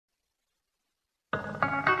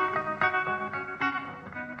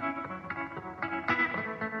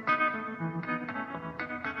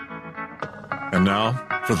And now,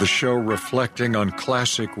 for the show reflecting on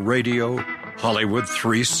classic radio, Hollywood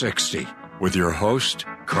 360, with your host,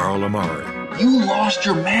 Carl Amari. You lost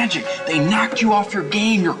your magic. They knocked you off your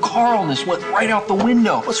game. Your Carlness went right out the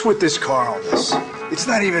window. What's with this Carlness? It's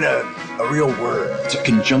not even a real word. It's a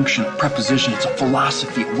conjunction, a preposition. It's a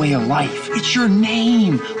philosophy, a way of life. It's your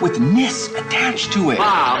name with ness attached to it.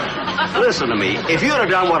 Bob, listen to me. If you'd have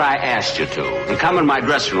done what I asked you to and come in my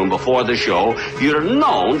dressing room before the show, you'd have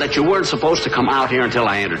known that you weren't supposed to come out here until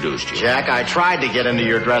I introduced you. Jack, I tried to get into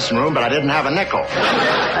your dressing room, but I didn't have a nickel.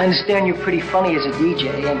 I understand you're pretty funny as a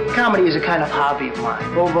DJ, and comedy is a kind of hobby of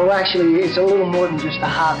mine. Well, actually, it's a little more than just a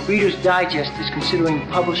hobby. Reader's Digest is considering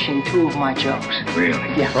publishing 2 of my jokes. Really?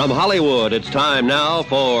 Yeah. From Hollywood, it's time now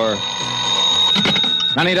for...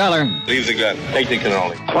 $20. Leave the gun. Take the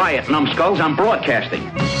cannoli. Quiet, numbskulls. I'm broadcasting.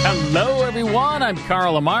 Hello, everyone. I'm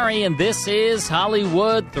Carl Amari, and this is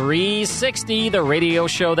Hollywood 360, the radio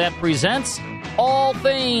show that presents all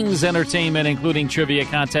things entertainment, including trivia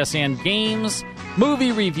contests and games,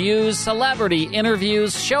 movie reviews, celebrity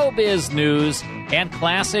interviews, showbiz news, and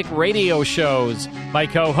classic radio shows. My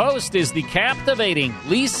co-host is the captivating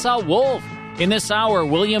Lisa Wolf. In this hour,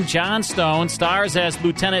 William Johnstone stars as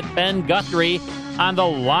Lieutenant Ben Guthrie on the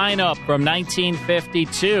lineup from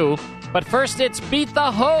 1952. But first, it's Beat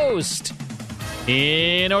the Host.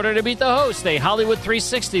 In order to beat the host, a Hollywood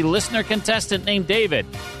 360 listener contestant named David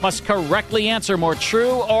must correctly answer more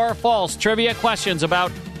true or false trivia questions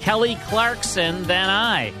about Kelly Clarkson than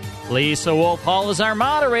I. Lisa Wolf Hall is our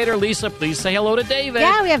moderator. Lisa, please say hello to David.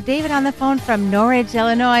 Yeah, we have David on the phone from Norridge,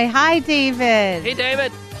 Illinois. Hi, David. Hey,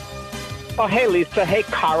 David. Oh, hey, Lisa. Hey,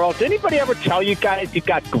 Carl. Did anybody ever tell you guys you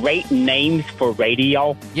got great names for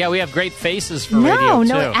radio? Yeah, we have great faces for radio, too.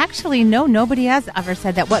 No, actually, nobody has ever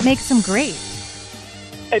said that. What makes them great?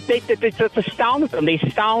 It's astounding them. They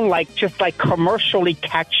sound like commercially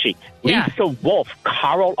catchy. Yeah. Lisa Wolf,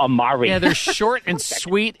 Carl Amari. Yeah, they're short and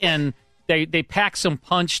sweet, and they pack some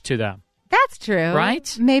punch to them. That's true.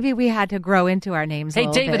 Right? Maybe we had to grow into our names a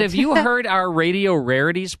little David, bit. have you heard our Radio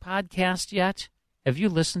Rarities podcast yet? Have you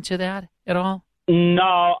listened to that at all?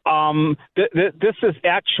 No. This is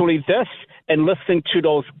actually this and listen to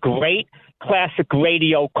those great classic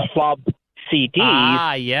radio club CDs.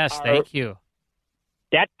 Ah, yes. Thank you.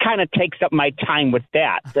 That kind of takes up my time with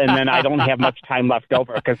that. And then I don't have much time left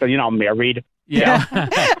over because, I'm married.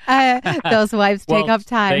 Yeah. Those wives take up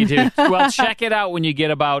time. They do. Well, check it out when you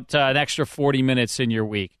get about an extra 40 minutes in your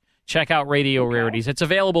week. Check out Radio Rarities. It's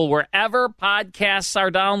available wherever podcasts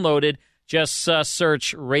are downloaded. Just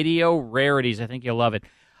search Radio Rarities. I think you'll love it.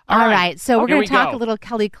 All right. So we're going to talk go. a little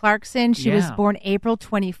Kelly Clarkson. She was born April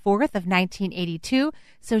 24th of 1982.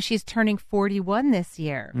 So she's turning 41 this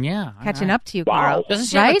year. Yeah. Catching up to you, Carl. Doesn't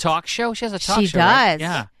she have a talk show? She has a talk show. She does. Right?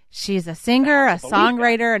 Yeah. She's a singer, a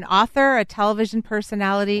songwriter, an author, a television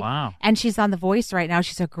personality. Wow. And she's on The Voice right now.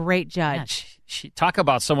 She's a great judge. Yeah, she talk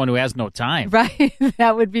about someone who has no time. Right.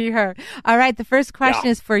 That would be her. All right. The first question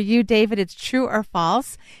is for you, David. It's true or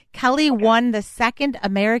false. Kelly won the second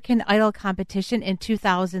American Idol competition in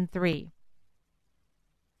 2003.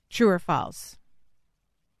 True or false?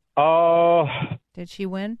 Did she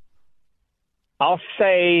win? I'll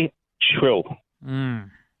say true.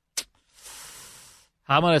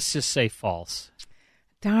 I'm going to just say false.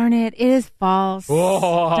 Darn it. It is false.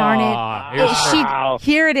 Whoa. Darn it.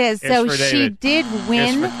 Here it is. So she did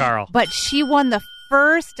win, but she won the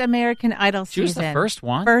first American Idol season. She was the first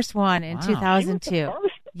one? First one in 2002.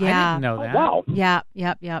 Yeah. I didn't know that. Wow.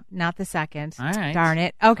 Yep. Not the second. All right. Darn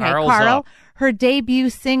it. Okay, Carl's Carl. up. Her debut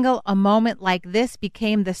single, A Moment Like This,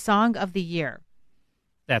 became the song of the year.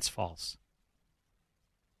 That's false.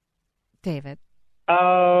 David.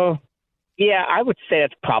 Yeah, I would say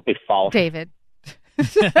it's probably false. David.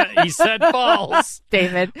 He said false.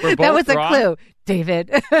 David. We're both that was wrong? a clue.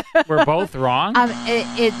 David. We're both wrong? That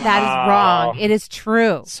is wrong. It is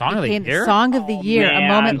true. Song of the year? Song of the year, man. A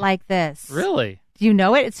Moment Like This. Really? Do you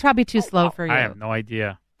know it? It's probably too slow for you. I have no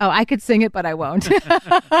idea. Oh, I could sing it, but I won't.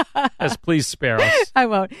 Yes, please spare us. I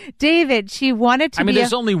won't. David, she wanted to be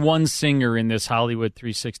there's only one singer in this Hollywood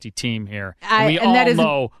 360 team here. We and all that is-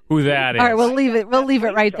 know who that is. All right, we'll leave it. We'll leave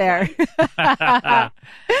it right there.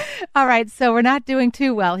 All right, so we're not doing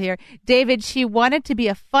too well here. David, she wanted to be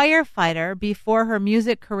a firefighter before her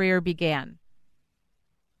music career began.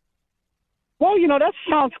 Well, that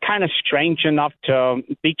sounds kind of strange enough to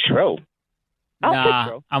be true.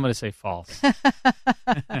 I'm going to say false.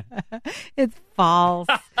 It's false.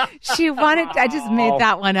 She wanted, I just made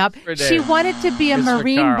that one up. She wanted to be a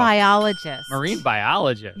marine biologist. Marine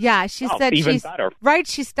biologist? Yeah, she said even she's better. Right,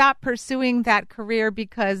 she stopped pursuing that career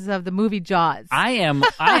because of the movie Jaws. I am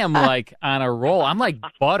like on a roll. I'm like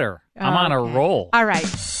butter. I'm on a roll. All right.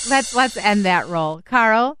 Let's end that roll.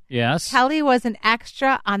 Carl? Yes? Kelly was an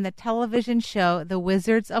extra on the television show The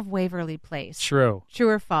Wizards of Waverly Place. True. True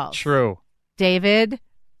or false? True. David?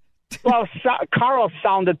 Well, Carl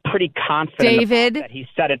sounded pretty confident David? about that. He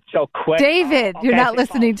said it so quick. David, Okay, you're not I say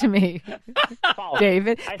listening false. to me. False.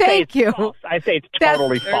 David, I say thank it's you. false. I say it's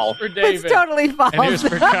totally false. For David. It's totally false. And here's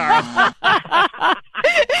for Carl.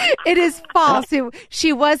 It is false.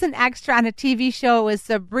 She was an extra on a TV show. It was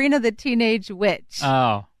Sabrina the Teenage Witch.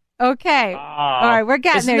 Oh. Okay. All right, we're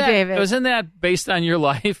getting there, David. Wasn't that based on your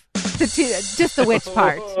life? Just the witch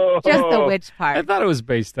part. Just the witch part. I thought it was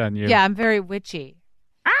based on you. Yeah, I'm very witchy.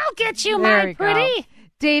 I'll get you, There my we go. pretty.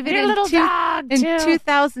 David, Your little dog, in too.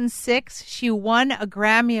 2006, she won a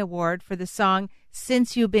Grammy Award for the song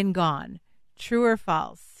Since You've Been Gone. True or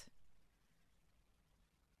false?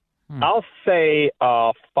 I'll say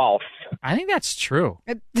false. I think that's true.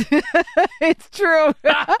 It's true.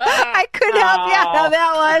 I couldn't help you out on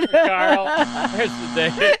that one. Carl, here's the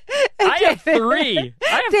David. I have three.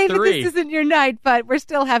 David, three. this isn't your night, but we're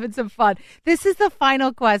still having some fun. This is the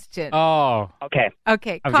final question. Oh. Okay.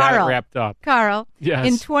 Okay, I've Carl. got it wrapped up. Carl, Yes.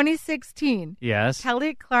 in 2016, Yes.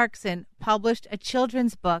 Kelly Clarkson published a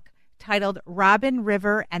children's book titled Robin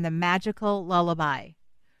River and the Magical Lullaby.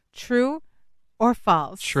 True or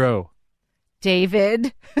false? True.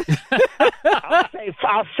 David.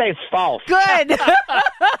 I'll say false. Good.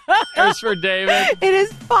 Here's for David. It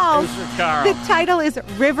is false. Here's for Carl. The title is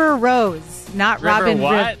River Rose, not River Robin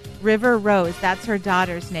what? River Rose. That's her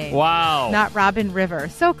daughter's name. Wow. Not Robin River.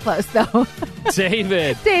 So close, though.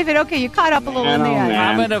 David. David, okay, you caught up a little in the end.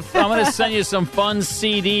 I'm gonna send you some fun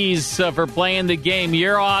CDs for playing the game.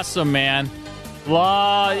 You're awesome, man.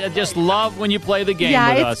 I just love when you play the game Yeah,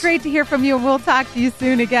 with it's us. great to hear from you, and we'll talk to you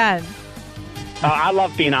soon again. I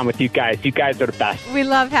love being on with you guys. You guys are the best. We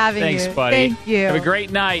love having Thanks, you. buddy. Thank you. Have a great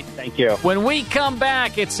night. Thank you. When we come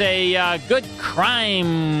back, it's a good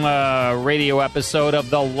crime radio episode of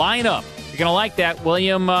The Lineup. You're going to like that.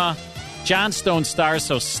 William Johnstone stars,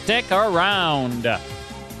 so stick around.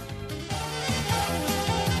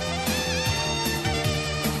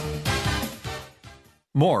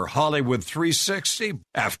 More Hollywood 360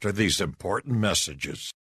 after these important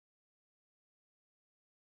messages.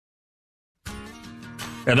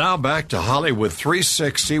 And now back to Hollywood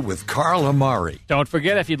 360 with Carl Amari. Don't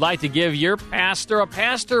forget, if you'd like to give your pastor a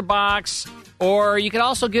pastor box, or you can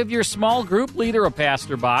also give your small group leader a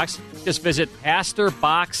pastor box, just visit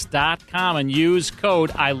pastorbox.com and use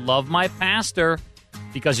code I Love My Pastor,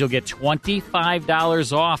 because you'll get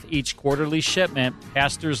 $25 off each quarterly shipment.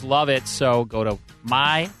 Pastors love it, so go to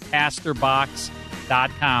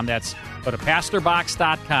mypastorbox.com. That's go to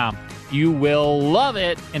pastorbox.com. You will love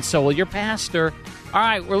it, and so will your pastor. All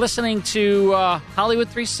right, we're listening to Hollywood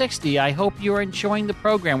 360. I hope you're enjoying the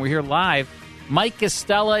program. We're here live. Mike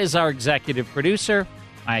Costella is our executive producer.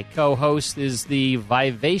 My co-host is the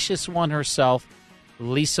vivacious one herself,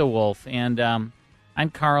 Lisa Wolf. And I'm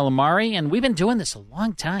Carl Amari, and we've been doing this a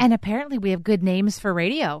long time. And apparently we have good names for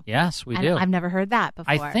radio. Yes, we And do. I've never heard that before.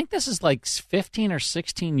 I think this is like 15 or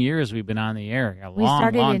 16 years we've been on the air. A we long,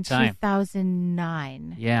 started long in time.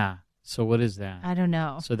 2009. Yeah. So what is that? I don't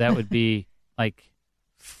know. So that would be like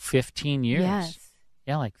 15 years. Yes.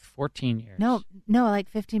 Yeah, like 14 years. No, like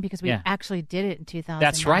 15 because we Yeah. actually did it in 2009.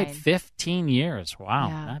 That's right, 15 years. Wow,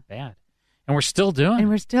 Yeah. not bad. And we're still doing And it.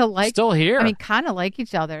 we're still Still here. I mean, kind of like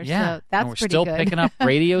each other. Yeah, So that's and we're pretty still good. picking up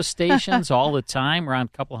radio stations all the time. We're on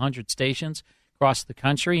a couple hundred stations across the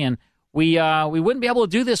country, and we wouldn't be able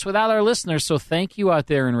to do this without our listeners. So thank you out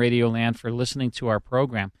there in Radio Land for listening to our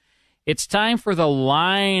program. It's time for The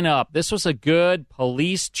Lineup. This was a good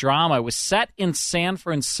police drama. It was set in San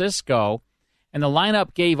Francisco, and The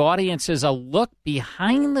Lineup gave audiences a look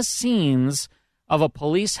behind the scenes of a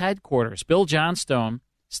police headquarters. Bill Johnstone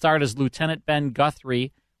starred as Lieutenant Ben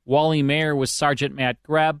Guthrie. Wally Mayer was Sergeant Matt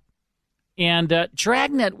Greb. And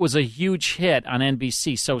Dragnet was a huge hit on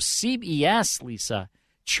NBC. So CBS, Lisa,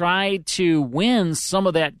 tried to win some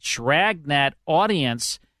of that Dragnet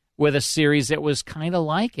audience with a series that was kind of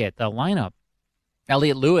like it, The Lineup.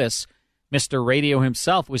 Elliot Lewis, Mr. Radio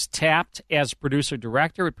himself, was tapped as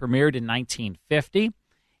producer-director. It premiered in 1950.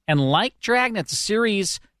 And like Dragnet, the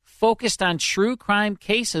series focused on true crime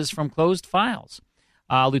cases from closed files.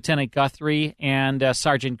 Lieutenant Guthrie and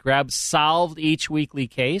Sergeant Greb solved each weekly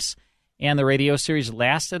case, and the radio series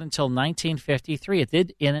lasted until 1953.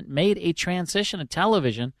 And it made a transition to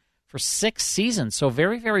television for 6 seasons. So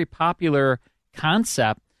very, very popular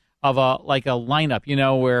concept of a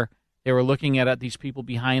lineup, where they were looking at these people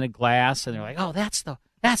behind a glass, and they're like, "Oh, that's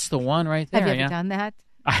the one right there." Have you ever done that?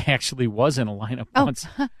 I actually was in a lineup once.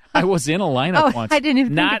 I was in a lineup once. I didn't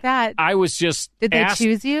even think of that. I was just Did they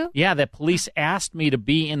choose you? Yeah, the police asked me to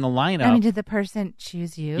be in the lineup. I mean, did the person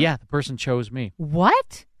choose you? Yeah, the person chose me.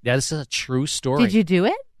 What? Yeah, this is a true story. Did you do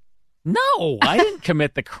it? No, I didn't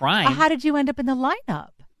commit the crime. How did you end up in the lineup?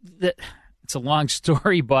 It's a long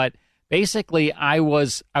story, but basically I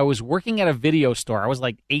was working at a video store. I was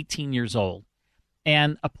like 18 years old,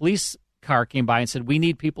 and a police car came by and said, "We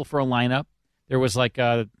need people for a lineup." There was like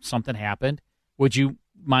something happened. Would you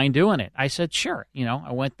mind doing it? I said, sure.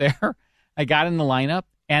 I went there. I got in the lineup,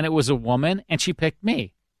 and it was a woman, and she picked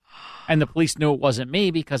me. And the police knew it wasn't me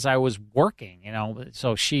because I was working,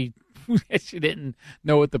 So she didn't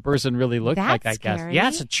know what the person really looked like, I guess. Scary. Yeah,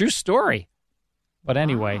 it's a true story. But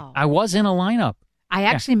anyway, I was in a lineup. I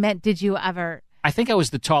actually meant, did you ever... I think I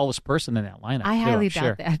was the tallest person in that lineup. I highly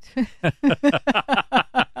doubt that.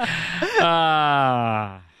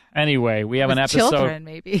 Anyway, we have an episode children,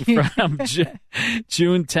 maybe. from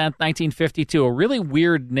June 10th, 1952. A really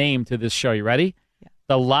weird name to this show. You ready? Yeah.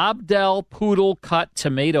 The Lobdell Poodle Cut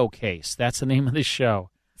Tomato Case. That's the name of the show.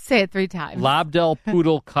 Say it 3 times. Lobdell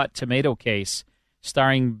Poodle Cut Tomato Case,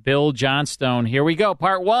 starring Bill Johnstone. Here we go,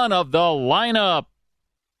 part 1 of the lineup.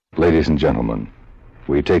 Ladies and gentlemen,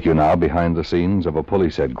 we take you now behind the scenes of a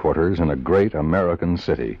police headquarters in a great American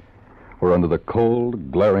city, where under the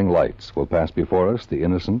cold, glaring lights will pass before us the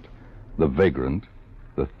innocent, the vagrant,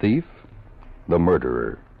 the thief, the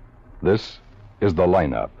murderer. This is the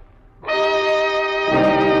lineup.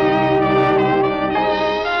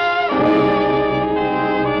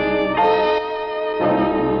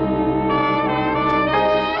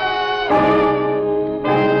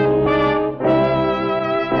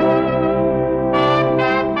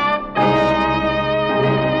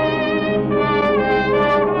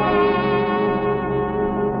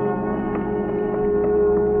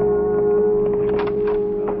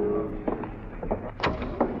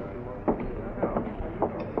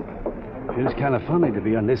 It's kind of funny to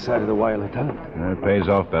be on this side of the wire, Lieutenant. It pays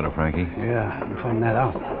off better, Frankie. Yeah, I'm finding that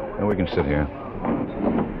out. And we can sit here.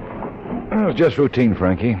 Well, it's just routine,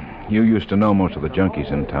 Frankie. You used to know most of the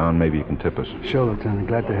junkies in town. Maybe you can tip us. Sure, Lieutenant.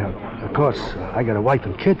 Glad to help. Of course, I got a wife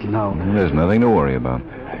and kid, There's nothing to worry about.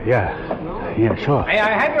 Yeah, sure. May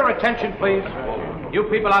I have your attention, please? You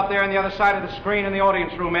people out there on the other side of the screen in the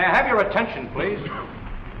audience room, may I have your attention, please?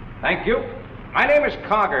 Thank you. My name is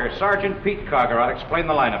Cogger, Sergeant Pete Cogger. I'll explain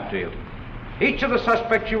the lineup to you. Each of the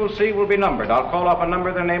suspects you will see will be numbered. I'll call off a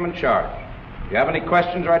number, their name, and charge. If you have any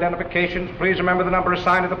questions or identifications, please remember the number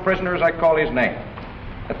assigned to the prisoner as I call his name.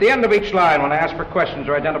 At the end of each line, when I ask for questions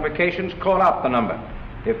or identifications, call out the number.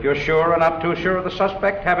 If you're sure or not too sure of the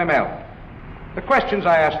suspect, have him out. The questions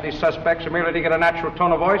I ask these suspects are merely to get a natural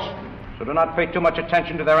tone of voice, so do not pay too much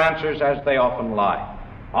attention to their answers, as they often lie.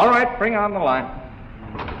 All right, bring on the line.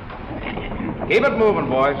 Keep it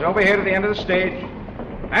moving, boys. Over here to the end of the stage.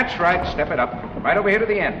 That's right. Step it up. Right over here to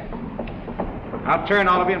the end. Now turn,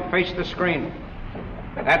 all of you, and face the screen.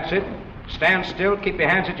 That's it. Stand still. Keep your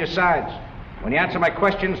hands at your sides. When you answer my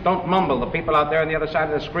questions, don't mumble. The people out there on the other side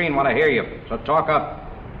of the screen want to hear you, so talk up.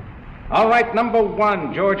 All right, number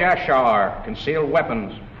 1, George Ashar, concealed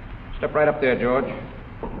weapons. Step right up there, George.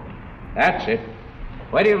 That's it.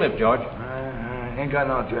 Where do you live, George? Ain't got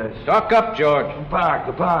no address. Talk up, George. The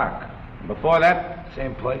park. Before that?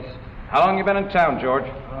 Same place. How long you been in town, George?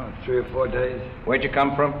 3 or 4 days. Where'd you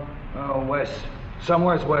come from? West.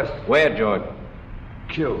 Somewhere's west. Where, George?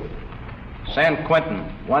 Q. San Quentin,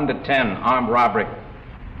 1 to 10, armed robbery.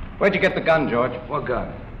 Where'd you get the gun, George? What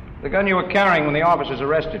gun? The gun you were carrying when the officers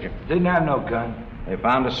arrested you. Didn't have no gun. They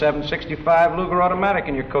found a .765 Luger automatic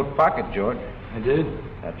in your coat pocket, George. I did?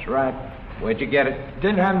 That's right. Where'd you get it?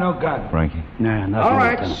 Didn't have no gun. Frankie? Nah, nothing. All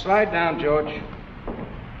right, slide down, George.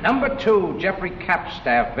 Number 2, Jeffrey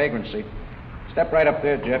Capstaff, vagrancy. Step right up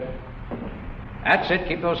there, Jeff. That's it.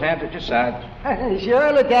 Keep those hands at your sides.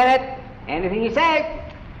 Sure, Lieutenant. Anything you say.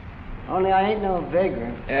 Only I ain't no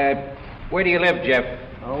vagrant. Where do you live, Jeff?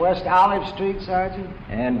 West Olive Street, Sergeant.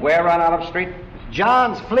 And where on Olive Street?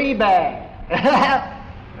 John's Flea Bag.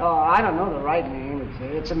 I don't know the right name.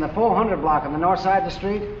 It's in the 400 block on the north side of the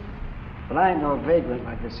street. But I ain't no vagrant,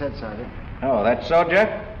 like they said, Sergeant. Oh, that's so,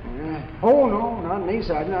 Jeff? Oh, no, not me,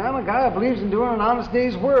 Sergeant. I'm a guy who believes in doing an honest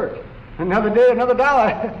day's work. Another day, another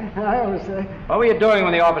dollar, I always say. What were you doing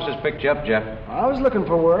when the officers picked you up, Jeff? I was looking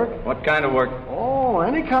for work. What kind of work? Oh,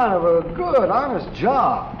 any kind of a good, honest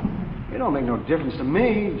job. It don't make no difference to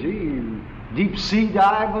me. Gee, deep sea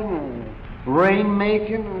diving, or rain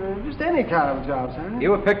making, or just any kind of job, Sergeant.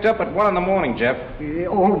 You were picked up at 1 in the morning, Jeff. Yeah,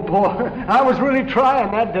 oh, boy, I was really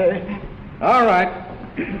trying that day. All right.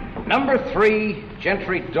 Number 3,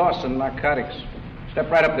 Gentry Dawson, narcotics. Step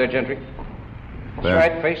right up there, Gentry. That's There.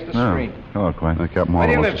 right, face the screen. Hello, Quinn. Captain Where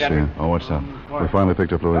do you Marlowe live, wants to see Gentry? you. Oh, what's up? We finally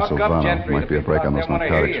picked up Louis Look up, Silvano. Gentry. Might be a The break people on out those there wanna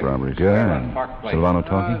narcotics hear you. robberies. Good. Park Place. Silvano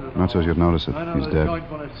talking? Not says you'd notice it. He's dead.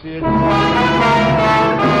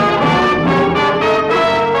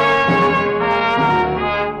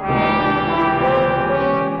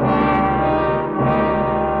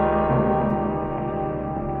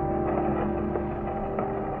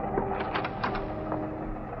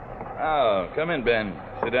 Oh, come in, Ben.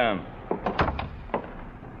 Sit down.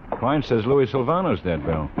 Klein says Louis Silvano's dead,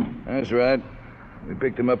 Bill. That's right. We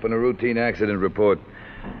picked him up on a routine accident report.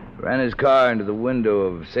 Ran his car into the window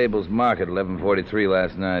of Sable's Market 11:43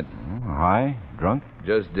 last night. Oh, high? Drunk?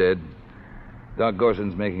 Just dead. Doc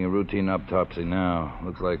Gorson's making a routine autopsy now.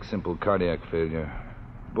 Looks like simple cardiac failure.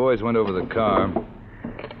 Boys went over the car.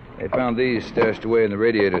 They found these stashed away in the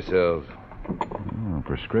radiator cells. Oh,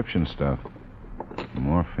 prescription stuff.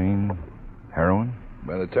 Morphine? Heroin?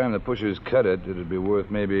 By the time the pushers cut it, it'd be worth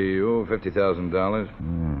maybe, $50,000.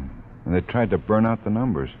 And they tried to burn out the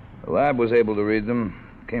numbers. The lab was able to read them.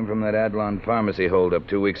 Came from that Adlon pharmacy holdup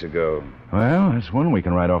 2 weeks ago. Well, that's one we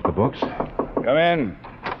can write off the books. Come in.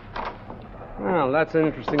 Well, that's an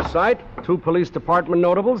interesting sight. 2 police department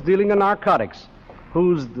notables dealing in narcotics.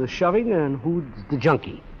 Who's the shoving and who's the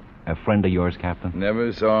junkie? A friend of yours, Captain?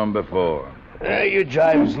 Never saw him before. You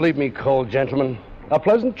jives leave me cold, gentlemen. A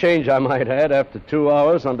pleasant change, I might add, after 2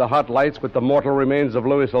 hours under hot lights with the mortal remains of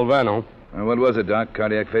Louis Silvano. What was it, Doc?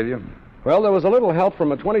 Cardiac failure? Well, there was a little help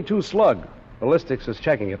from a .22 slug. Ballistics is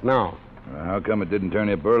checking it now. How come it didn't turn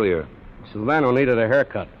up earlier? Silvano needed a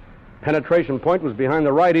haircut. Penetration point was behind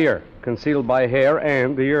the right ear, concealed by hair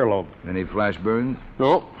and the earlobe. Any flash burns?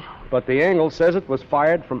 No, but the angle says it was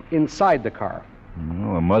fired from inside the car.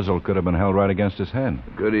 Well, the muzzle could have been held right against his head.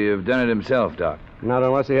 Could he have done it himself, Doc? Not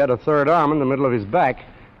unless he had a third arm in the middle of his back.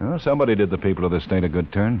 Well, somebody did the people of the state a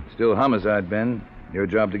good turn. Still homicide, Ben. Your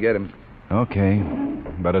job to get him. Okay.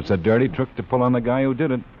 But it's a dirty trick to pull on the guy who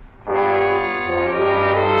did it.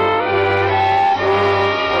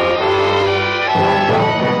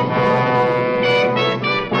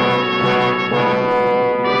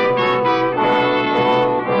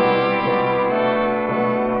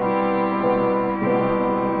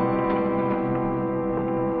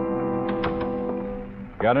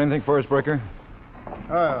 Got anything for us, Breaker?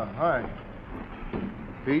 Hi.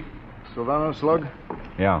 Pete, Silvano slug?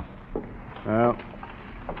 Yeah. Well,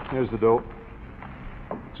 here's the dope.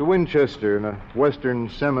 It's a Winchester and a Western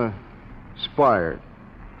semi-Spire.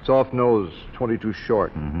 Soft nose, 22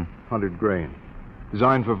 short, 100 grain.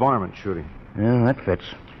 Designed for varmint shooting. Yeah, that fits.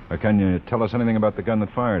 Can you tell us anything about the gun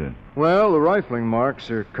that fired it? Well, the rifling marks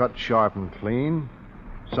are cut sharp and clean.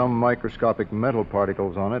 Some microscopic metal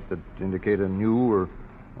particles on it that indicate a new or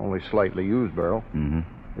only slightly used barrel.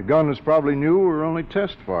 The gun is probably new or only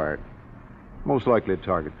test fired. Most likely a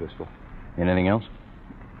target pistol. Anything else?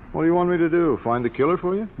 What do you want me to do? Find the killer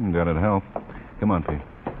for you? That'd help. Come on, Pete.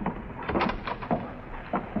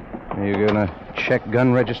 Are you going to check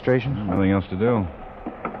gun registrations? Nothing else to do.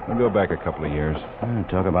 We'll go back a couple of years.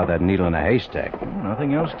 Talk about that needle in a haystack.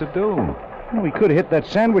 Nothing else to do. Well, we could hit that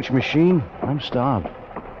sandwich machine. I'm starved.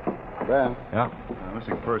 Ben? Yeah?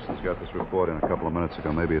 Missing persons got this report in a couple of minutes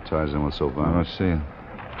ago. Maybe it ties in with Silvano. Let's see.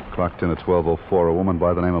 Clocked in at 12:04. A woman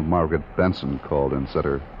by the name of Margaret Benson called in. Said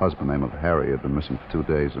her husband, name of Harry, had been missing for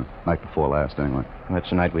 2 days. The night before last, anyway. That's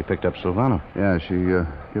the night we picked up Silvano. Yeah, she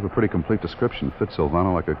gave a pretty complete description. Fit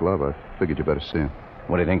Silvano like a glove. I figured you better see him.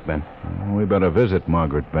 What do you think, Ben? We better visit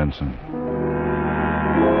Margaret Benson.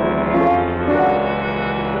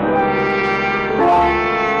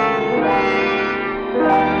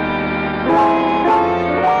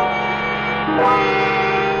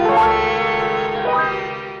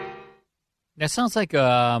 That sounds like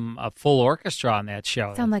a full orchestra on that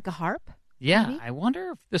show. Sound like a harp? Yeah, maybe? I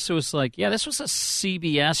wonder if this was this was a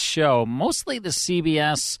CBS show. Mostly the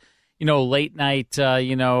CBS, late night,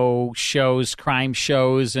 shows, crime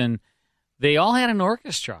shows, and they all had an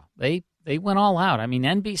orchestra. They went all out. I mean,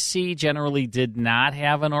 NBC generally did not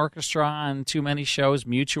have an orchestra on too many shows.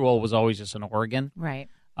 Mutual was always just an organ. Right.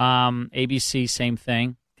 ABC, same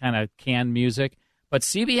thing, kind of canned music. But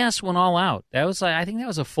CBS went all out. I think that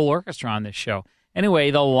was a full orchestra on this show. Anyway,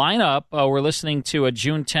 the lineup, we're listening to a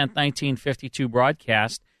June 10th, 1952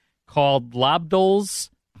 broadcast called Lobdell's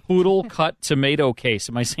Poodle Cut Tomato Case.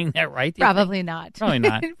 Am I saying that right? Probably not. Probably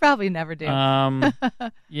not. Probably never do.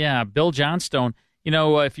 Yeah, Bill Johnstone.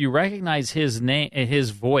 If you recognize his name,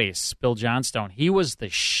 his voice, Bill Johnstone, he was the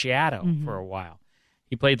Shadow for a while.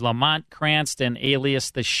 He played Lamont Cranston,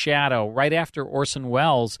 alias the Shadow, right after Orson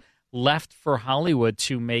Welles left for Hollywood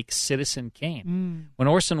to make Citizen Kane. When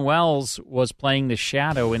Orson Welles was playing The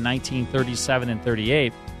Shadow in 1937 and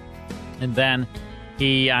 38, and then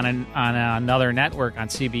he, on another network, on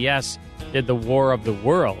CBS, did The War of the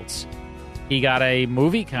Worlds, he got a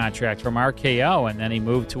movie contract from RKO, and then he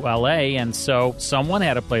moved to L.A., and so someone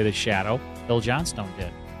had to play The Shadow. Bill Johnstone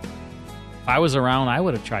did. If I was around, I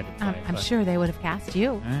would have tried to play it. I'm sure they would have cast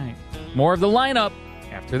you. All right. More of the lineup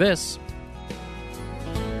after this.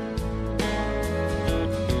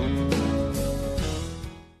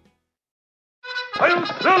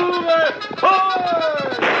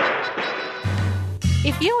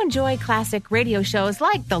 If you enjoy classic radio shows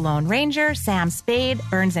like The Lone Ranger, Sam Spade,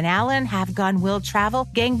 Burns and Allen, Have Gun Will Travel,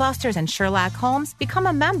 Gangbusters, and Sherlock Holmes, become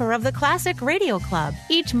a member of the Classic Radio Club.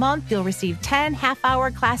 Each month, you'll receive 10 half-hour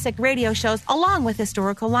classic radio shows along with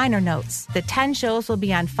historical liner notes. The 10 shows will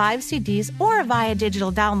be on 5 CDs or via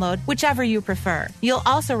digital download, whichever you prefer. You'll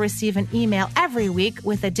also receive an email every week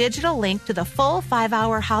with a digital link to the full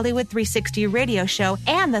 5-hour Hollywood 360 radio show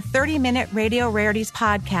and the 30-minute Radio Rarities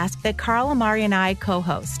podcast that Carl Amari and I co-host.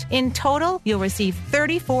 In total, you'll receive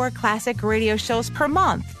 34 classic radio shows per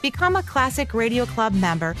month. Become a Classic Radio Club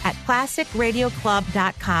member at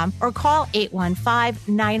classicradioclub.com or call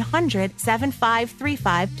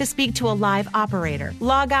 815-900-7535 to speak to a live operator.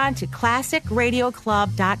 Log on to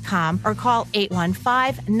classicradioclub.com or call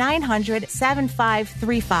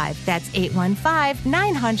 815-900-7535. That's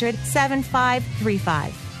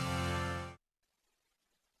 815-900-7535.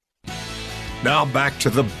 Now back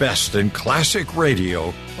to the best in classic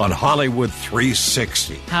radio on Hollywood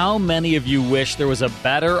 360. How many of you wish there was a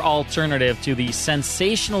better alternative to the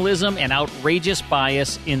sensationalism and outrageous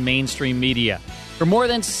bias in mainstream media? For more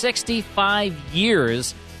than 65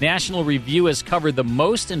 years, National Review has covered the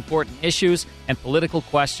most important issues and political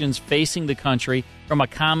questions facing the country from a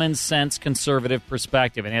common-sense conservative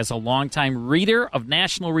perspective. And as a longtime reader of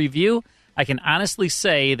National Review, I can honestly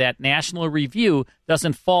say that National Review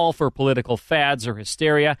doesn't fall for political fads or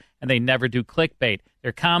hysteria, and they never do clickbait.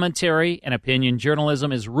 Their commentary and opinion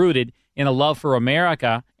journalism is rooted in a love for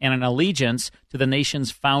America and an allegiance to the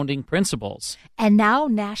nation's founding principles. And now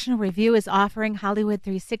National Review is offering Hollywood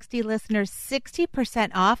 360 listeners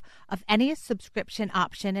 60% off of any subscription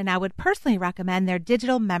option, and I would personally recommend their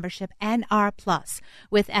digital membership, NR Plus.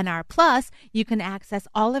 With NR Plus, you can access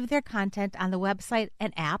all of their content on the website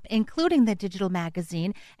and app, including the digital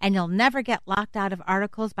magazine, and you'll never get locked out of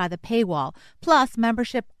articles by the paywall. Plus,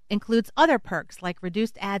 membership includes other perks like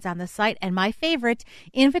reduced ads on the site and, my favorite,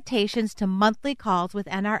 invitations to monthly calls with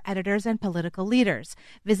NR editors and political leaders.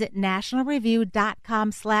 Visit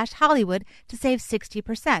nationalreview.com/Hollywood to save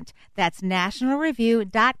 60%. That's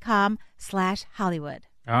nationalreview.com/Hollywood.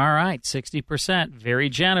 All right, 60%. Very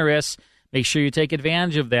generous. Make sure you take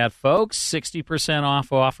advantage of that, folks. 60%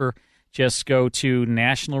 off offer. Just go to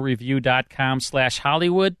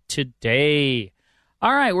nationalreview.com/Hollywood today.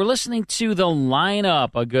 All right, we're listening to The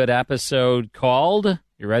Lineup, a good episode called,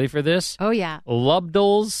 you ready for this? Oh, yeah.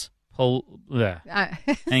 Lubdell's,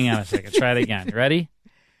 hang on a second, try it again. You ready?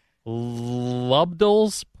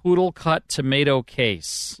 Lubdell's Poodle Cut Tomato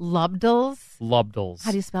Case. Lubdell's? Lubdell's. How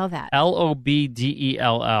do you spell that?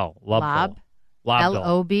 Lobdell. Lob? Lobdell.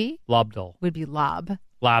 L-O-B? Lobdell. Would be lob.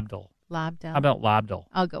 Lobdell. Lobdell. How about Lobdell?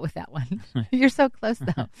 I'll go with that one. You're so close,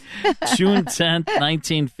 though. June 10th,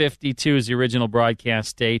 1952 is the original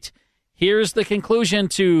broadcast date. Here's the conclusion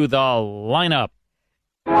to The Lineup.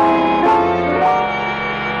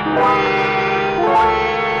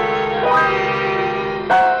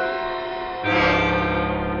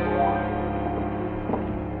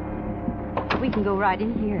 We can go right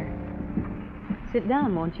in here. Sit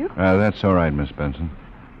down, won't you? That's all right, Miss Benson.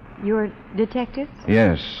 You're detectives?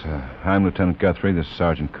 Yes, I'm Lieutenant Guthrie. This is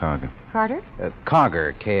Sergeant Carger. Carter?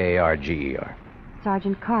 Carger, K-A-R-G-E-R.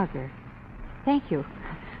 Sergeant Carger. Thank you.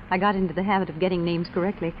 I got into the habit of getting names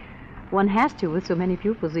correctly. One has to with so many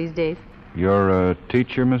pupils these days. You're a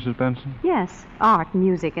teacher, Mrs. Benson? Yes, art and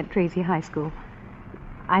music at Tracy High School.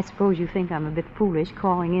 I suppose you think I'm a bit foolish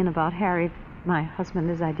calling in about Harry, my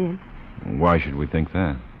husband, as I did. Why should we think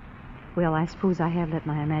that? Well, I suppose I have let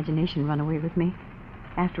my imagination run away with me.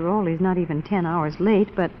 After all, he's not even 10 hours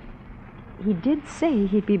late, but he did say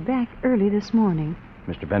he'd be back early this morning.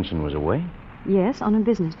 Mr. Benson was away? Yes, on a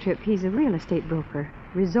business trip. He's a real estate broker,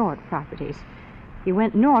 resort properties. He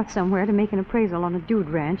went north somewhere to make an appraisal on a dude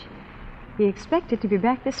ranch. He expected to be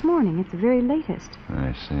back this morning at the very latest.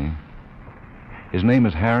 I see. His name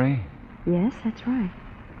is Harry? Yes, that's right.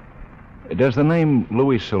 Does the name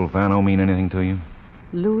Louis Silvano mean anything to you?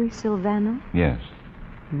 Louis Silvano? Yes.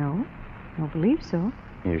 No, don't believe so.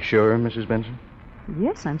 You sure, Mrs. Benson?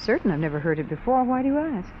 Yes, I'm certain. I've never heard it before. Why do you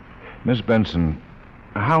ask? Miss Benson,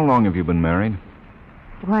 how long have you been married?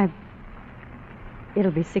 Why,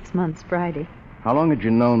 it'll be 6 months Friday. How long had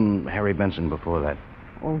you known Harry Benson before that?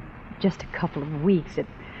 Oh, just a couple of weeks. It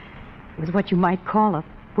was what you might call a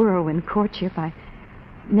whirlwind courtship. I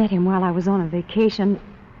met him while I was on a vacation.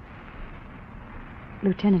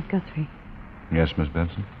 Lieutenant Guthrie. Yes, Miss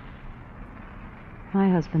Benson? My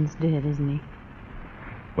husband's dead, isn't he?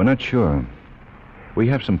 We're not sure. We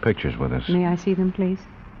have some pictures with us. May I see them, please?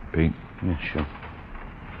 Pete? Yeah, sure.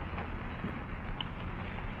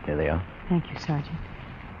 Here they are. Thank you, Sergeant.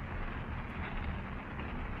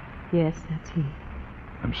 Yes, that's he.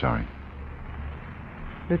 I'm sorry.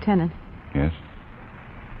 Lieutenant, Yes?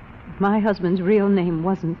 my husband's real name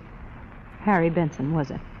wasn't Harry Benson, was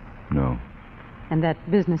it? No. And that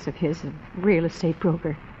business of his, a real estate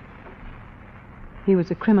broker, he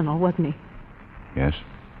was a criminal, wasn't he? Yes?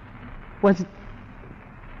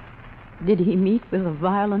 Did he meet with a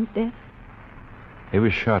violent death? He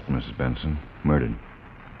was shot, Mrs. Benson. Murdered.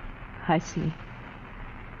 I see.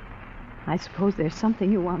 I suppose there's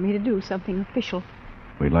something you want me to do, something official.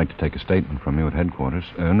 We'd like to take a statement from you at headquarters.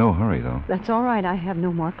 No hurry, though. That's all right. I have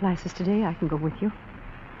no more classes today. I can go with you.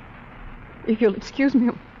 If you'll excuse me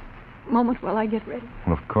a moment while I get ready.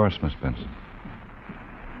 Well, of course, Miss Benson.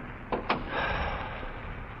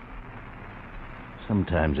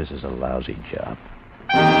 Sometimes this is a lousy job.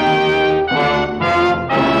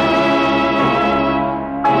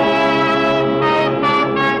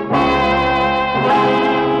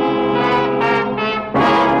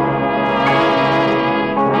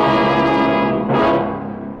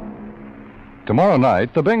 Tomorrow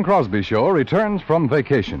night, the Bing Crosby Show returns from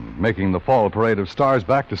vacation, making the fall parade of stars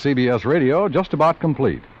back to CBS Radio just about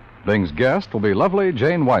complete. Bing's guest will be lovely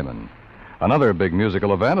Jane Wyman. Another big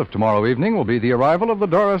musical event of tomorrow evening will be the arrival of the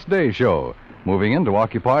Doris Day Show, moving in to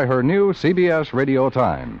occupy her new CBS Radio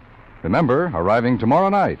time. Remember, arriving tomorrow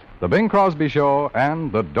night, the Bing Crosby Show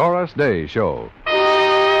and the Doris Day Show.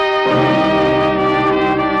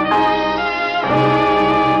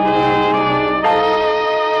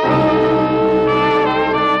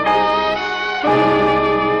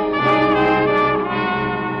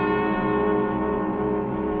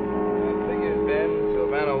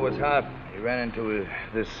 Ran into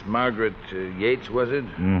this Margaret Yates, was it?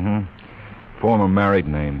 Mm-hmm. Former married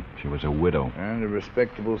name. She was a widow. And a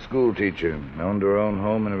respectable school teacher. Owned her own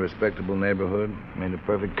home in a respectable neighborhood. Made a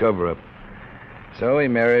perfect cover-up. So he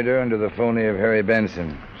married her under the phony of Harry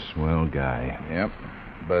Benson. Swell guy. Yep.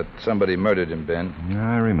 But somebody murdered him, Ben.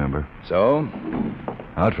 I remember. So?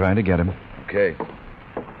 I'll try to get him. Okay.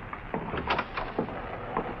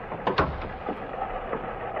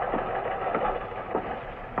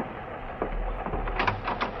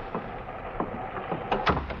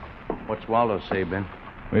 What's Waldo say, Ben?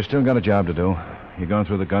 We've still got a job to do. You gone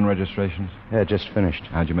through the gun registrations? Yeah, just finished.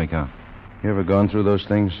 How'd you make out? You ever gone through those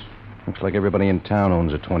things? Looks like everybody in town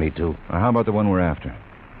owns a .22. Well, how about the one we're after?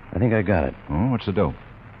 I think I got it. Oh, what's the dope?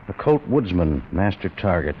 A Colt Woodsman master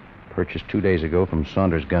target, purchased 2 days ago from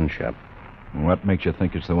Saunders Gun Shop. What makes you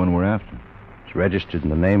think it's the one we're after? It's registered in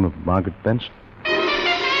the name of Margaret Benson.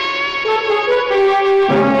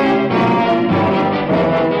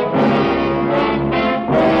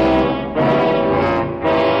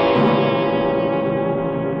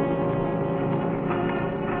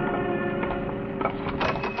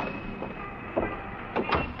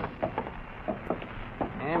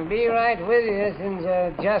 Be right with you since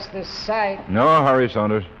just this sight. No hurry,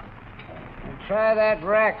 Saunders. Try that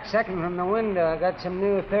rack second from the window. I got some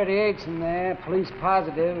new 38s in there. Police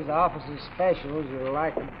positives, officers specials. You'll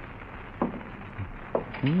like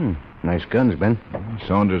them. Nice guns, Ben.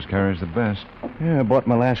 Saunders carries the best. Yeah, I bought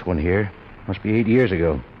my last one here. Must be 8 years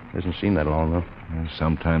ago. Doesn't seem that long, though. Yeah,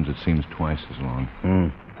 sometimes it seems twice as long.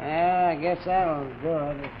 Yeah, I guess that'll do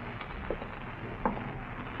it.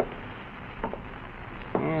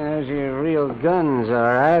 Yeah, those are your real guns, all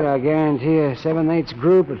right. I'll guarantee a 7/8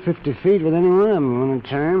 group at 50 feet with any one of them you want to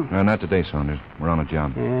turn. Not today, Saunders. We're on a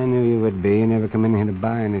job. Yeah, I knew you would be. You never come in here to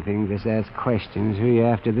buy anything. Just ask questions. Who you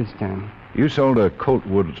after this time? You sold a Colt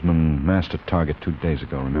Woodsman master target 2 days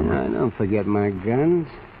ago, remember? I don't forget my guns.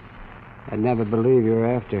 I'd never believe you were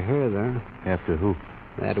after her, though. After who?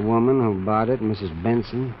 That woman who bought it, Mrs.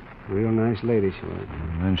 Benson. Real nice lady she was.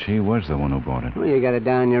 And she was the one who bought it. Well, you got it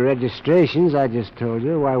down in your registrations. I just told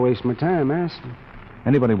you. Why waste my time asking?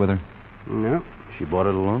 Anybody with her? No. She bought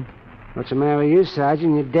it alone? What's the matter with you,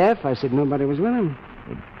 Sergeant? You deaf? I said nobody was with him.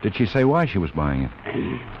 Did she say why she was buying it?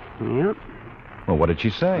 Yep. Well, what did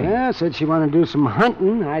she say? Yeah, said she wanted to do some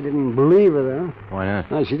hunting. I didn't believe her, though. Why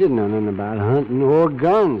not? No, she didn't know nothing about hunting or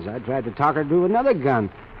guns. I tried to talk her to do another gun.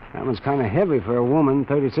 That one's kind of heavy for a woman.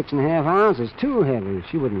 36.5 ounces. Too heavy.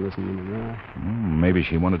 She wouldn't listen to me now. Maybe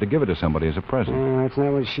she wanted to give it to somebody as a present. That's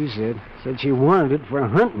not what she said. Said she wanted it for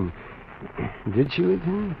hunting. Did she,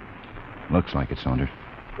 Lieutenant? Looks like it, Saunders.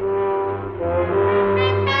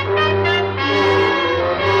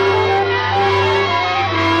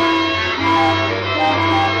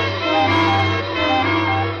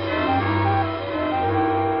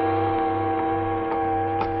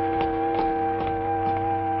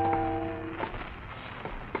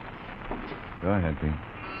 Go ahead, Pete.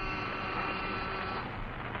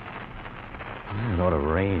 It ought to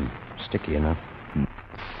rain. Sticky enough.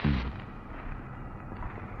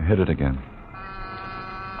 Hit it again.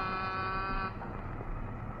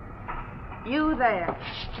 You there.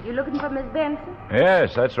 You looking for Miss Benson?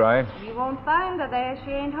 Yes, that's right. You won't find her there.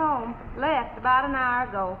 She ain't home. Left about an hour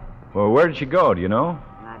ago. Well, where did she go? Do you know?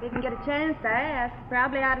 I didn't get a chance to ask.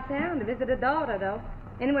 Probably out of town to visit her daughter, though.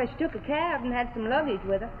 Anyway, she took a cab and had some luggage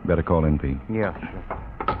with her. Better call in, Pete. Yeah, sure.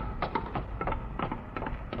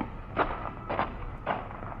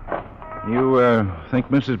 You, think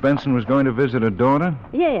Mrs. Benson was going to visit her daughter?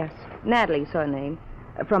 Yes, Natalie's her name.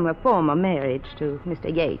 From her former marriage to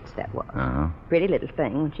Mr. Yates, that was. Uh-huh. Pretty little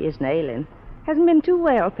thing when she isn't ailing. Hasn't been too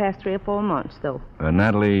well past 3 or 4 months, though.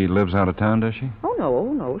 Natalie lives out of town, does she? Oh,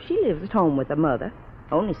 no. She lives at home with her mother.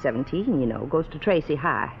 Only 17, you know. Goes to Tracy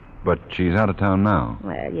High. But she's out of town now.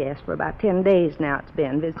 Well, yes, for about 10 days now it's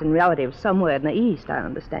been. Visiting relatives somewhere in the east, I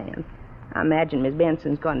understand. I imagine Miss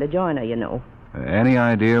Benson's going to join her, you know. Any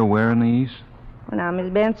idea where in the east? Well, now, Miss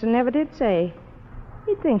Benson never did say.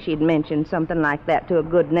 You'd think she'd mention something like that to a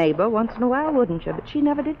good neighbor once in a while, wouldn't you? But she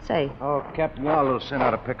never did say. Oh, Captain Yarlow sent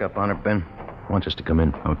out a pickup on her, Ben. Wants us to come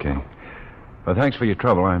in. Okay. Well, thanks for your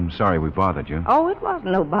trouble. I'm sorry we bothered you. Oh, it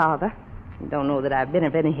wasn't no bother. You don't know that I've been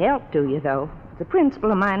of any help to you, though. It's a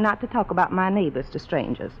principle of mine not to talk about my neighbors to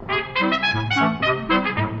strangers.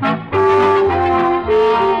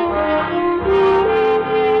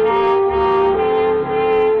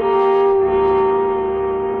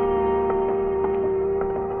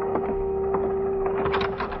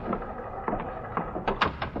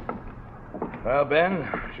 Well, Ben,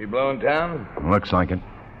 she blowing town? Looks like it.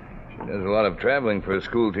 She does a lot of traveling for a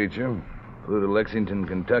school teacher. Flew to Lexington,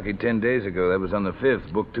 Kentucky 10 days ago. That was on the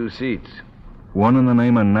 5th. Booked 2 seats. One in the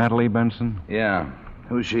name of Natalie Benson? Yeah.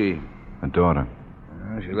 Who's she? A daughter.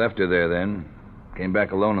 She left her there then. Came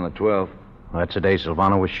back alone on the 12th. Well, that's the day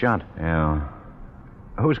Silvano was shot. Yeah.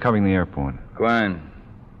 Who's covering the airport? Quine.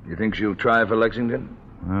 You think she'll try for Lexington?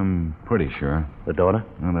 I'm pretty sure. The daughter?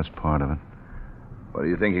 Well, that's part of it. What are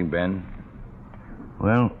you thinking, Ben?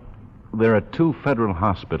 Well, there are 2 federal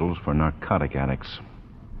hospitals for narcotic addicts.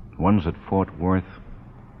 One's at Fort Worth,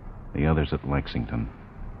 the other's at Lexington.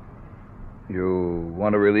 You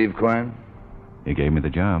want to relieve Quine? You gave me the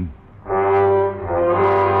job.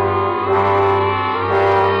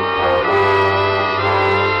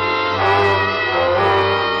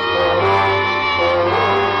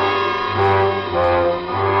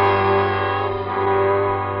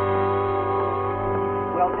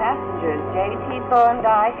 Will passengers J.T.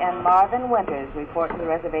 Thorndike and Marvin Winters report to the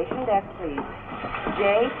reservation desk, please?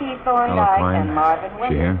 J.T. Thorndike and Marvin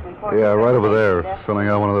Winters report to the right over reservation there, desk. filling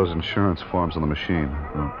out one of those insurance forms on the machine.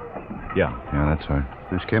 Yeah, that's her.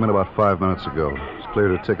 She came in about 5 minutes ago. She's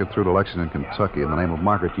cleared her ticket through to Lexington, Kentucky in the name of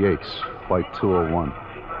Margaret Yates, Flight 201.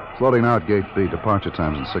 It's loading now at Gate B. Departure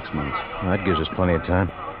time's in 6 minutes. Well, that gives us plenty of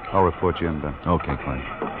time. I'll report you in, Ben. Okay, Clyde.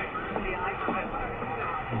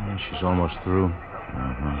 She's almost through.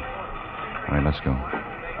 All right, let's go.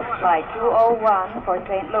 Flight 201 for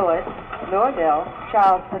St. Louis, Louisville,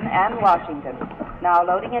 Charleston, and Washington. Now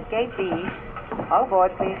loading at Gate B. All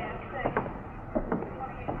aboard, please.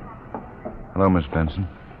 Hello, Miss Benson.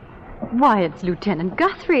 Why, it's Lieutenant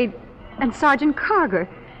Guthrie and Sergeant Carger.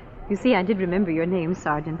 You see, I did remember your name,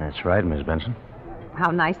 Sergeant. That's right, Miss Benson.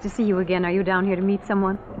 How nice to see you again. Are you down here to meet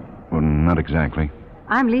someone? Well, not exactly.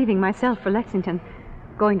 I'm leaving myself for Lexington.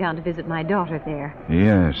 Going down to visit my daughter there.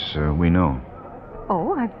 Yes, we know.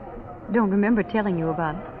 Oh, I don't remember telling you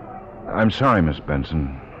about it. I'm sorry, Miss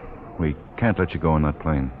Benson. We can't let you go on that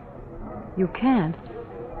plane. You can't?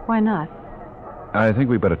 Why not? I think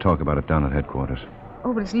we better talk about it down at headquarters.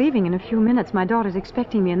 Oh, but it's leaving in a few minutes. My daughter's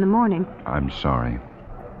expecting me in the morning. I'm sorry.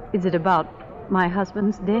 Is it about my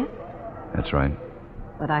husband's death? That's right.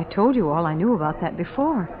 But I told you all I knew about that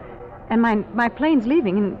before. And my plane's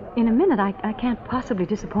leaving in a minute. I can't possibly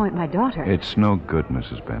disappoint my daughter. It's no good,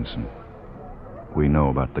 Mrs. Benson. We know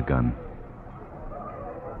about the gun.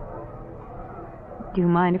 Do you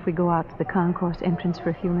mind if we go out to the concourse entrance for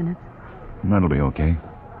a few minutes? That'll be okay.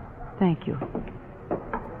 Thank you.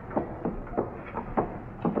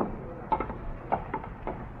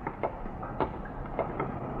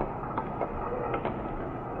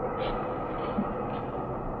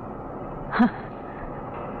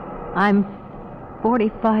 I'm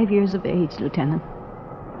 45 years of age, Lieutenant.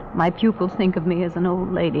 My pupils think of me as an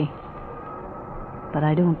old lady. But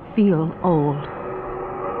I don't feel old.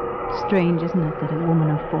 Strange, isn't it, that a woman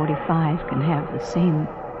of 45 can have the same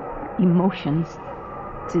emotions,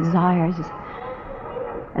 desires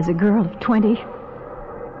as a girl of 20?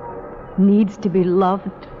 Needs to be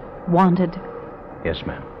loved, wanted. Yes,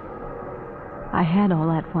 ma'am. I had all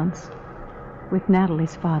that once with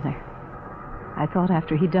Natalie's father. I thought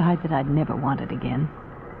after he died that I'd never want it again.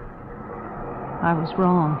 I was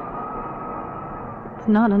wrong. It's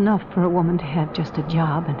not enough for a woman to have just a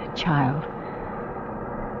job and a child.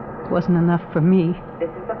 It wasn't enough for me. This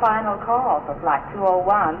is the final call for Flight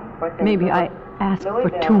 201 for St. Maybe Louis, I asked for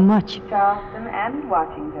Louisville, too much. Charleston, and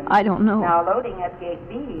Washington. I don't know. Now loading at Gate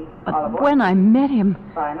B. But when I met him,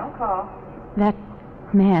 Final call. that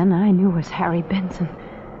man I knew was Harry Benson.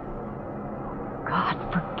 God,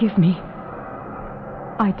 forgive me.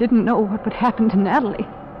 I didn't know what would happen to Natalie.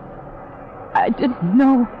 I didn't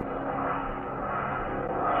know.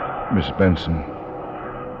 Miss Benson,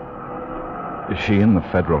 is she in the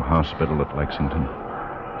federal hospital at Lexington?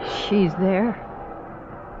 She's there.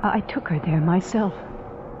 I took her there myself.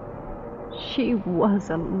 She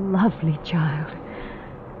was a lovely child.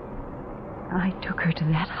 I took her to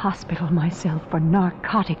that hospital myself for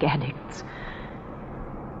narcotic addicts.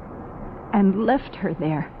 And left her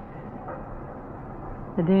there.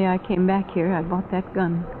 The day I came back here, I bought that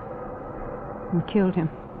gun and killed him.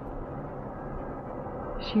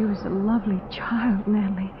 She was a lovely child,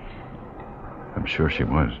 Natalie. I'm sure she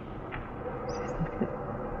was. The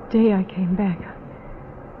day I came back,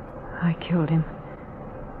 I killed him.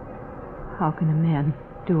 How can a man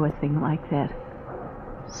do a thing like that?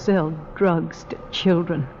 Sell drugs to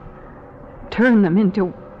children. Turn them into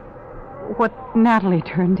what Natalie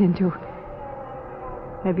turned into.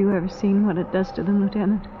 Have you ever seen what it does to them,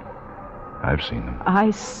 Lieutenant? I've seen them.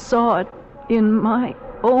 I saw it in my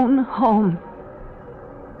own home.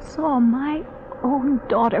 Saw my own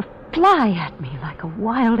daughter fly at me like a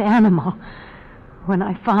wild animal. When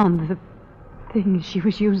I found the things she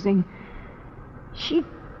was using, she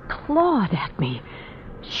clawed at me,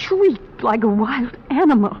 shrieked like a wild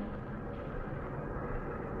animal.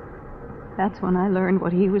 That's when I learned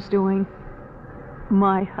what he was doing.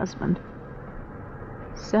 My husband.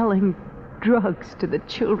 Selling drugs to the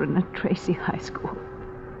children at Tracy High School.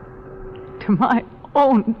 To my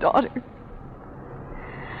own daughter.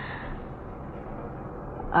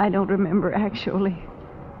 I don't remember actually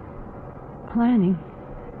planning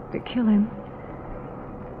to kill him.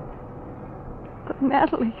 But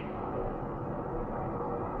Natalie,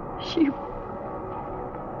 she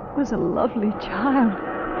was a lovely child.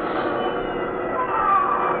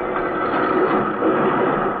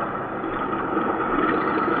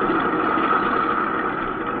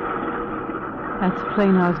 That's the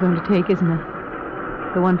plane I was going to take, isn't it?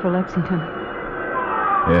 The one for Lexington.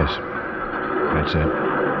 Yes, that's it.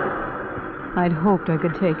 I'd hoped I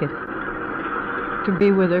could take it. To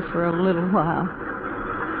be with her for a little while.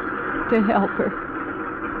 To help her.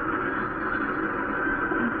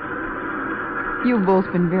 You've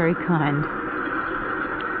both been very kind.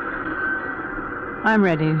 I'm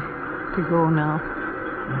ready to go now.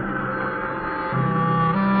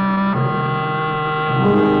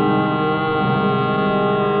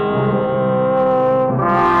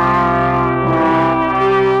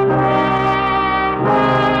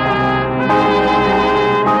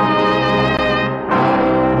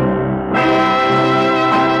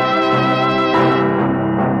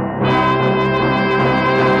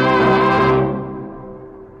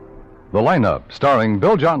 The Lineup, starring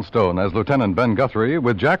Bill Johnstone as Lieutenant Ben Guthrie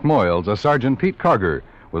with Jack Moyles as Sergeant Pete Carger,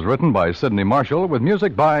 was written by Sidney Marshall with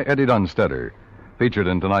music by Eddie Dunstetter. Featured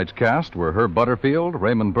in tonight's cast were Herb Butterfield,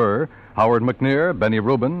 Raymond Burr, Howard McNear, Benny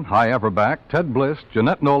Rubin, Hy Averback, Ted Bliss,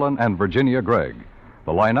 Jeanette Nolan, and Virginia Gregg.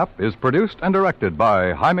 The Lineup is produced and directed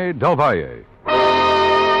by Jaime Del Valle.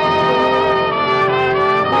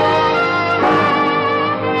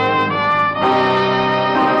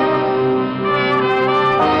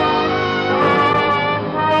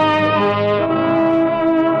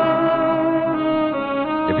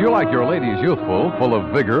 If you like your ladies youthful, full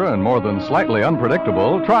of vigor, and more than slightly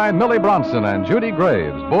unpredictable, try Millie Bronson and Judy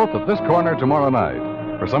Graves, both at this corner tomorrow night.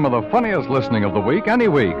 For some of the funniest listening of the week, any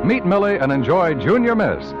week, meet Millie and enjoy Junior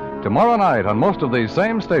Miss, tomorrow night on most of these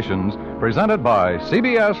same stations, presented by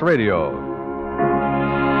CBS Radio.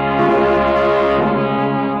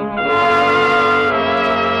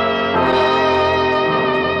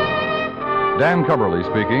 Dan Cubberly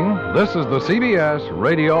speaking. This is the CBS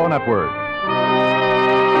Radio Network.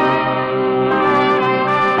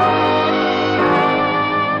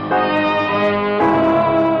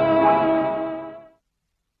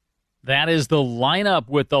 That is the lineup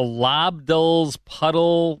with the Lobdell's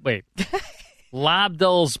Poodle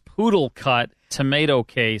Cut tomato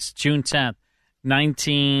case, June 10th,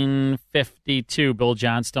 1952. Bill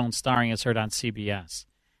Johnstone starring as heard on CBS.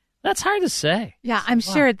 That's hard to say. Yeah, I'm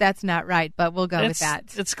sure that's not right, but we'll go with that.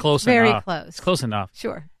 It's close Very enough. Very close. It's close enough.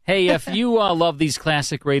 Sure. Hey, if you love these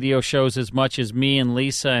classic radio shows as much as me and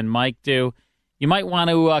Lisa and Mike do, you might want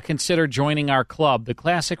to consider joining our club, the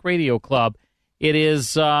Classic Radio Club. It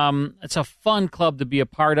is it's a fun club to be a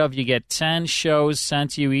part of. You get 10 shows sent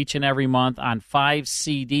to you each and every month on 5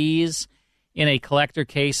 CDs in a collector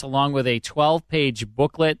case, along with a 12-page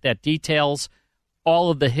booklet that details all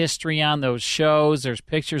of the history on those shows. There's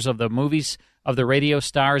pictures of the movies of the radio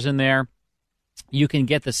stars in there. You can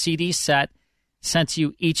get the CD set sent to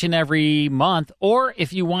you each and every month, or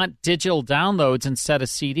if you want digital downloads instead of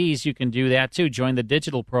CDs, you can do that too. Join the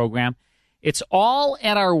digital program. It's all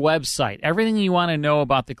at our website. Everything you want to know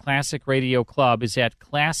about the Classic Radio Club is at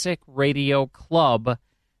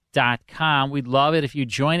classicradioclub.com. We'd love it if you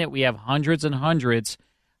join it. We have hundreds and hundreds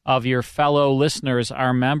of your fellow listeners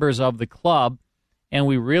are members of the club, and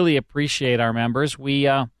we really appreciate our members. We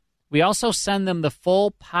also send them the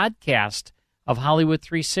full podcast of Hollywood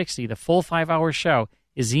 360. The full 5-hour show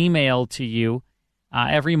is emailed to you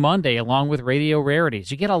every Monday, along with Radio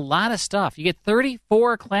Rarities. You get a lot of stuff. You get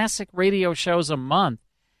 34 classic radio shows a month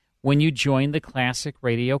when you join the Classic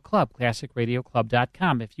Radio Club,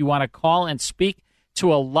 classicradioclub.com. If you want to call and speak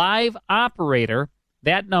to a live operator,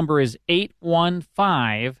 that number is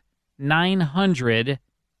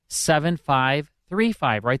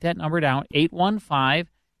 815-900-7535. Write that number down,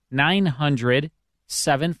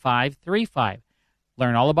 815-900-7535.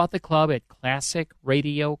 Learn all about the club at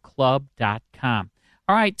classicradioclub.com.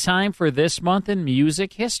 All right, time for this month in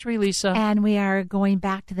music history, Lisa. And we are going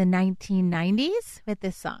back to the 1990s with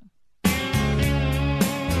this song. People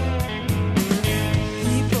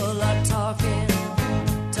are talking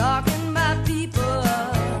about people.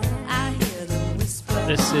 I hear them whisper.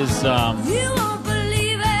 This is, You won't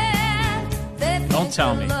believe it. don't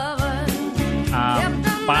tell me.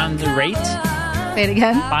 Bonnie Raitt? Say it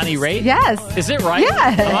again. Bonnie Raitt? Yes. Is it right?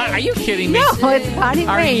 Yes. Are you kidding me? No, it's Bonnie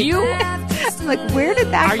Are Raitt. you? I'm like, where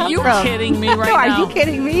did that come from? Are you kidding me right no, now? Are you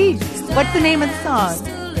kidding me? What's the name of the song?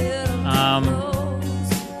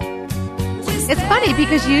 It's funny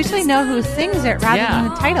because you usually know who sings it rather than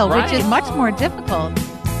the title, which is much more difficult.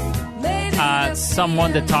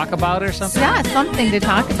 Someone to talk about or something? Yeah, something to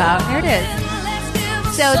talk about. Here it is.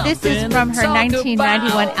 So this is from her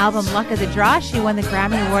 1991 album Luck of the Draw. She won the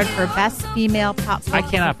Grammy Award for Best Female Pop Vocal I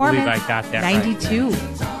cannot believe I got that 92.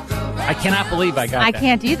 Right. I cannot believe I got that. I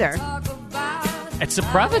can't either. It's a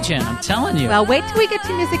Prevagen, I'm telling you. Well, wait till we get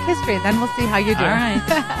to music history, then we'll see how you do. All right.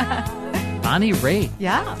 Bonnie Raitt.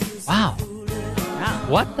 Yeah. Wow. Yeah.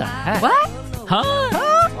 What the heck? What?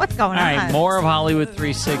 Huh? What's going on? on? All right, more of Hollywood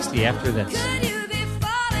 360 after this.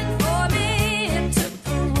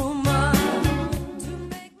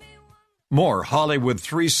 More Hollywood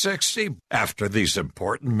 360 after these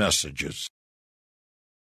important messages.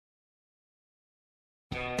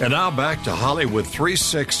 And now back to Hollywood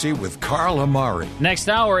 360 with Carl Amari. Next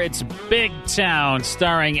hour, it's Big Town,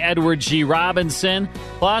 starring Edward G. Robinson.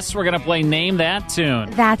 Plus, we're going to play Name That Tune.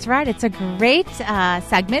 That's right. It's a great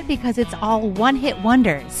segment because it's all one-hit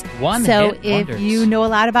wonders. So if you know a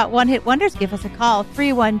lot about one-hit wonders, give us a call,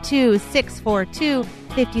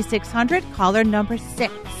 312-642-5600, caller number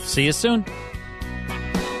 6. See you soon.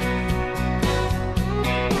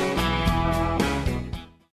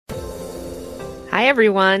 Hi,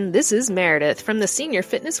 everyone. This is Meredith from the Senior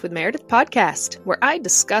Fitness with Meredith podcast, where I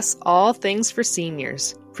discuss all things for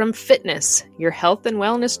seniors. From fitness, your health and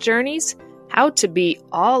wellness journeys, how to be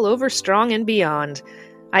all over strong and beyond.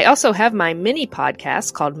 I also have my mini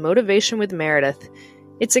podcast called Motivation with Meredith.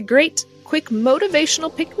 It's a great, quick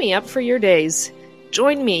motivational pick-me-up for your days.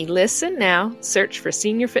 Join me. Listen now. Search for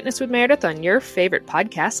Senior Fitness with Meredith on your favorite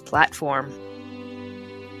podcast platform.